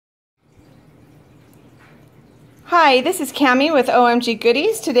Hi, this is Kameo with OMG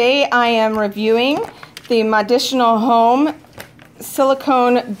Goodies. Today I am reviewing the Moditional Home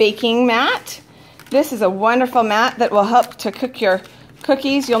Silicone Baking Mat. This is a wonderful mat that will help to cook your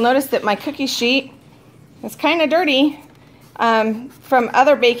cookies. You'll notice that my cookie sheet is kind of dirty from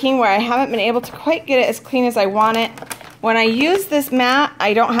other baking where I haven't been able to quite get it as clean as I want it. When I use this mat,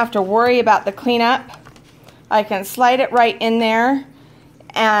 I don't have to worry about the cleanup. I can slide it right in there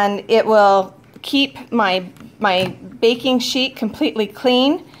and it will keep my baking sheet completely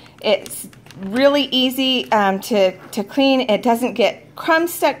clean. It's really easy to clean. It doesn't get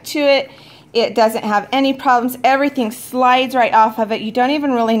crumbs stuck to it. It doesn't have any problems. Everything slides right off of it. You don't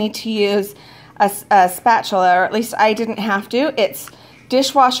even really need to use a spatula, or at least I didn't have to. It's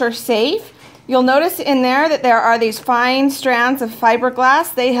dishwasher safe. You'll notice in there that there are these fine strands of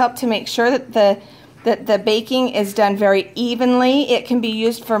fiberglass. They help to make sure that the baking is done very evenly. It can be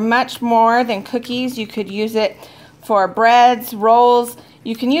used for much more than cookies. You could use it for breads, rolls.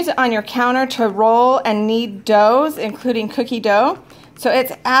 You can use it on your counter to roll and knead doughs, including cookie dough. So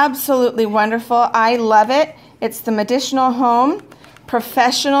it's absolutely wonderful. I love it. It's the Moditional Home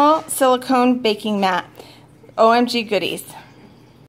Professional Silicone Baking Mat. OMG Goodies.